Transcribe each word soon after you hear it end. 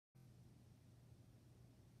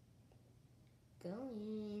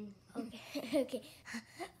Okay.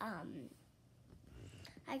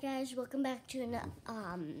 Hi guys, welcome back to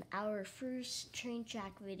our first train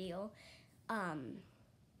track video.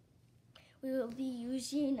 We will be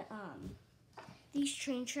using these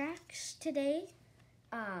train tracks today,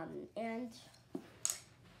 and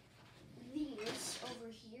these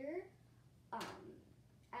over here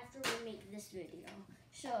after we make this video.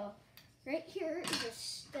 So right here is a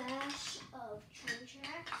stash of train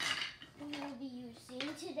tracks we will be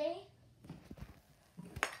using today.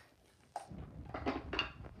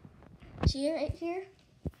 See it right here?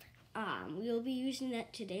 We will be using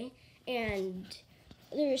that today. And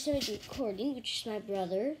there is somebody recording, which is my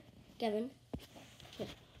brother, Kevin. Yeah,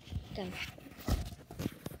 Kevin.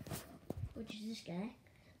 Which is this guy.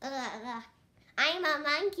 I'm a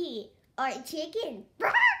monkey or a chicken.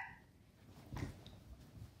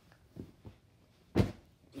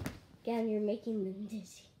 Gavin, you're making them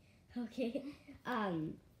dizzy. Okay.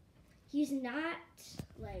 He's not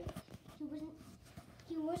like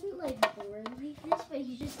he wasn't like born like this, but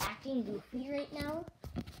he's just acting goofy right now.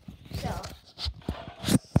 So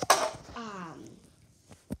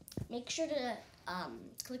make sure to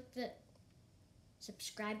click the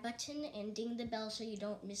subscribe button and ding the bell so you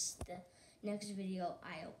don't miss the next video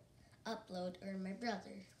I'll upload or my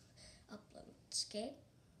brother uploads, okay?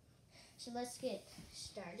 So let's get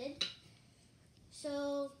started.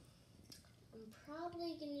 So I'm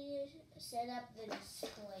probably gonna set up the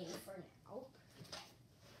display for now,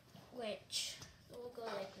 which will go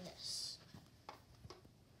like this.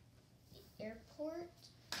 The airport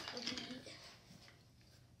will be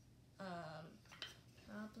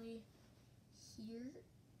probably here,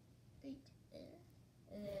 right there,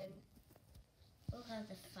 and then we'll have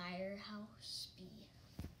the firehouse be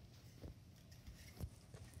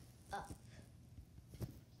up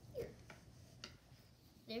here.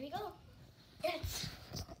 There we go. It's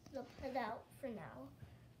gonna put out for now.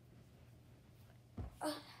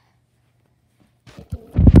 Can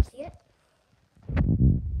you see it?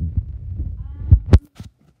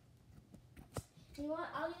 You know what?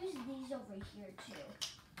 I'll use these over here too.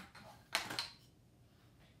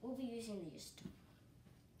 We'll be using these too.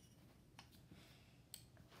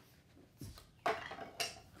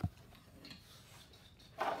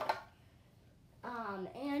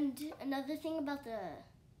 And another thing about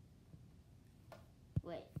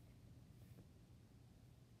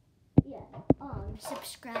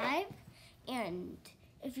subscribe, and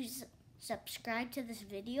if you subscribe to this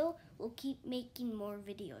video, we'll keep making more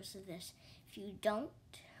videos of this. If you don't,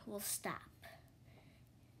 we'll stop.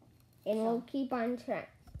 And we'll keep on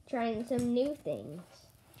trying some new things.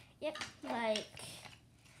 Yep, like,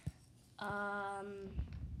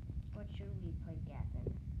 what should we play,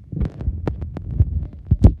 Gavin?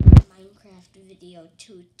 Minecraft video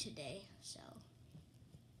 2 today, so.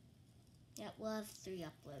 Yeah, we'll have 3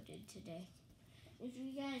 uploaded today. If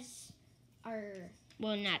you guys are...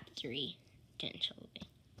 Well, not 3, potentially.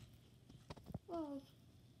 Well,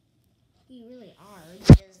 you really are,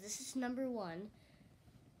 because this is number 1.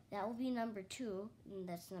 That will be number 2, and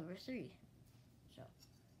that's number 3. So.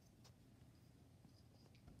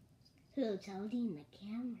 Who's holding the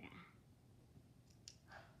camera?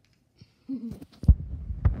 Let's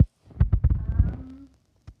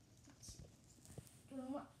see. Do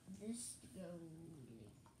I want this to go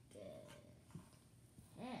like that?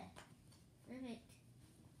 Yeah, perfect.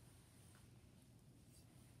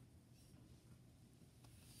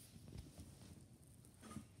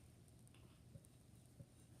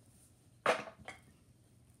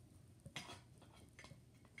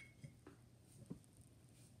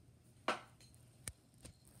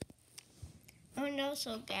 Oh no,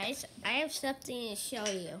 so guys, I have something to show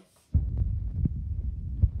you.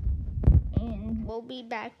 And we'll be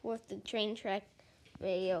back with the train track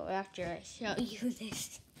video after I show you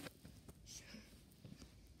this.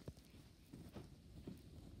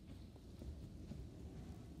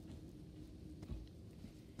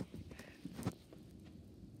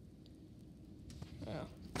 Oh.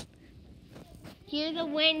 Hear the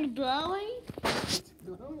wind blowing? It's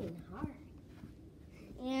blowing hard.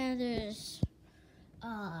 Yeah, there's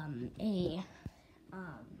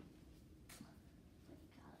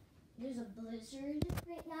there's a blizzard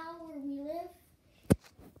right now where we live.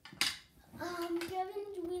 Kevin,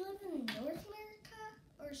 do we live in North America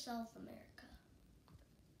or South America?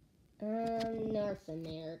 North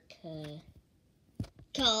America.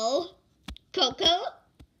 Coco?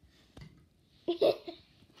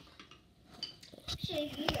 So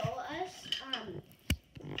if you know us,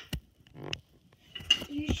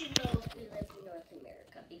 you should know if we live in North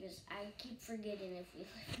America, because I keep forgetting if we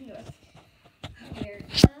live in North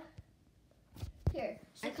America. Here,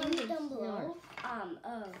 So I think comment it's down below.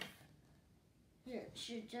 north. Here,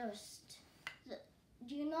 should just.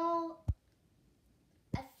 Do you know?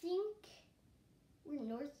 I think we're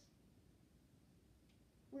North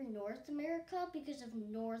America because of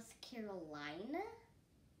North Carolina.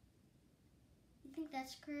 You think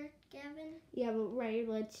that's correct, Gavin? Yeah, but right,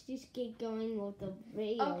 let's just get going with the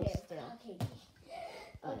video still.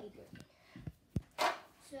 Okay, good.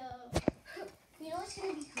 So, you know what's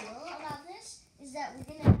gonna be cool about this is that we're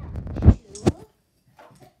gonna have 2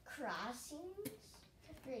 crossings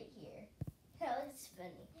right here. That looks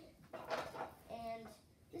funny. And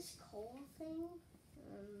this coal thing.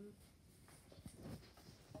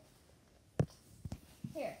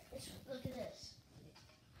 Here, look at this.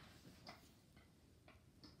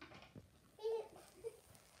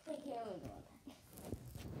 I can't really go on that.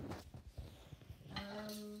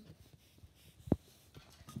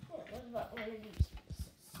 What about one of these pieces?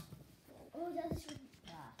 Oh, that's would.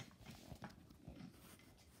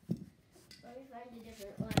 Let me find a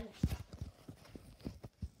different one.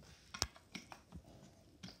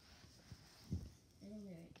 And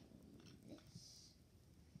there this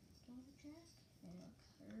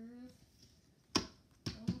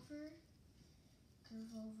over track, and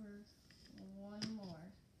curve over one more.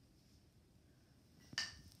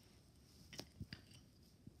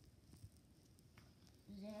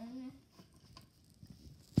 Then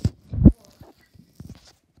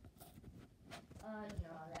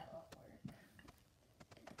no, that won't work.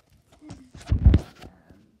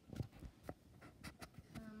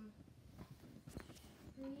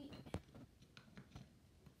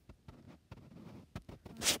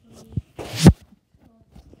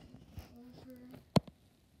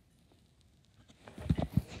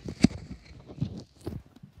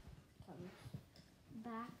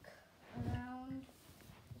 Back around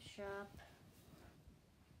the shop,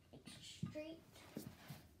 make straight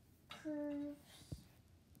curves,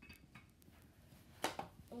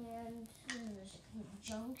 and there's a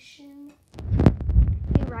conjunction.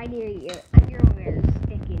 See, right here, your underwear is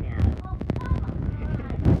sticking out. Oh, come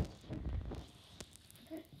on!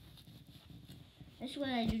 That's what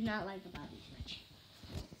I do not like about these much.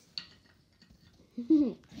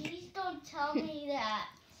 Please don't tell me that.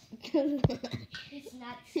 It's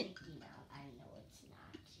not sticking out. I know it's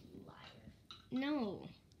not, you liar. No,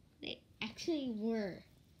 they actually were.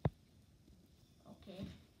 Okay.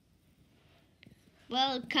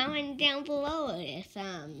 Well, comment down below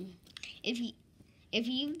if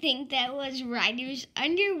you think that was Ryder's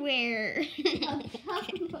underwear.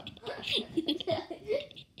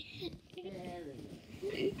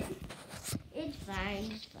 It's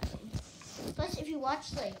fine. Plus, if you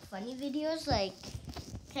watch like funny videos, like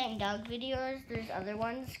cat and dog videos, there's other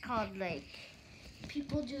ones called like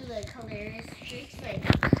people do like hilarious tricks. Like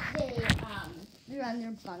they're on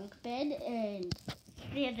their bunk bed and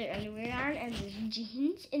they have their underwear on and there's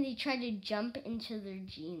jeans and they try to jump into their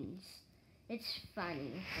jeans. It's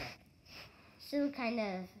funny, but still kind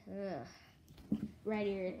of.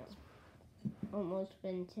 Ryder, it's almost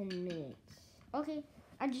been 10 minutes. Okay,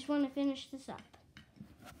 I just want to finish this up.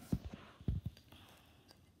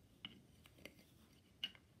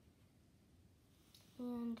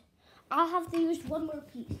 And I'll have to use one more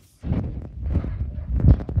piece.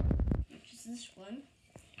 Which is this one.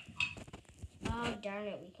 Oh, darn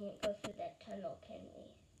it, we can't go through that tunnel, can we?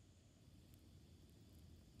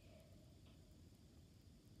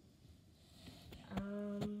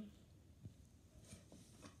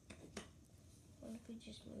 What if we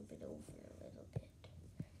just move it over a little bit?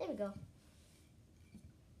 There we go.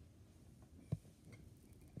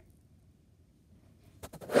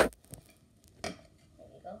 There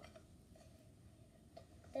we go.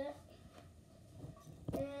 That.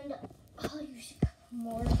 And I'll use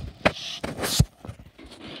more.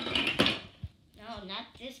 No, not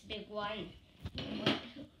this big one. I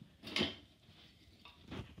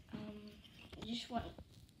just want.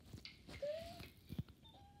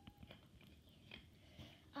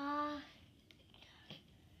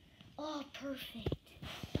 Oh, perfect.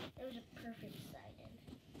 That was a perfect side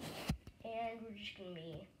in. And we're just gonna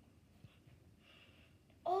be.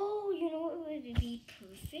 Oh, you know what would be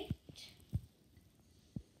perfect?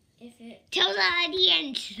 If it. Tell the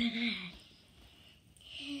audience.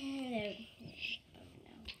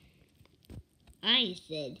 I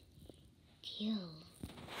said, tell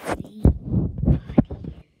the audience.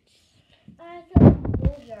 I thought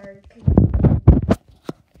Bogart could.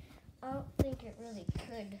 I don't think it really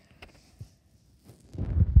could.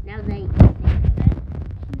 Now that you think of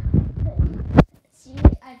it. See,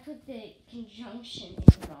 I put the conjunction in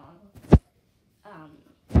wrong. I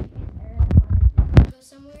don't want to go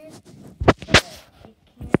somewhere, but it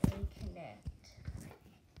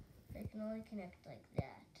only connect like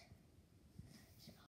that.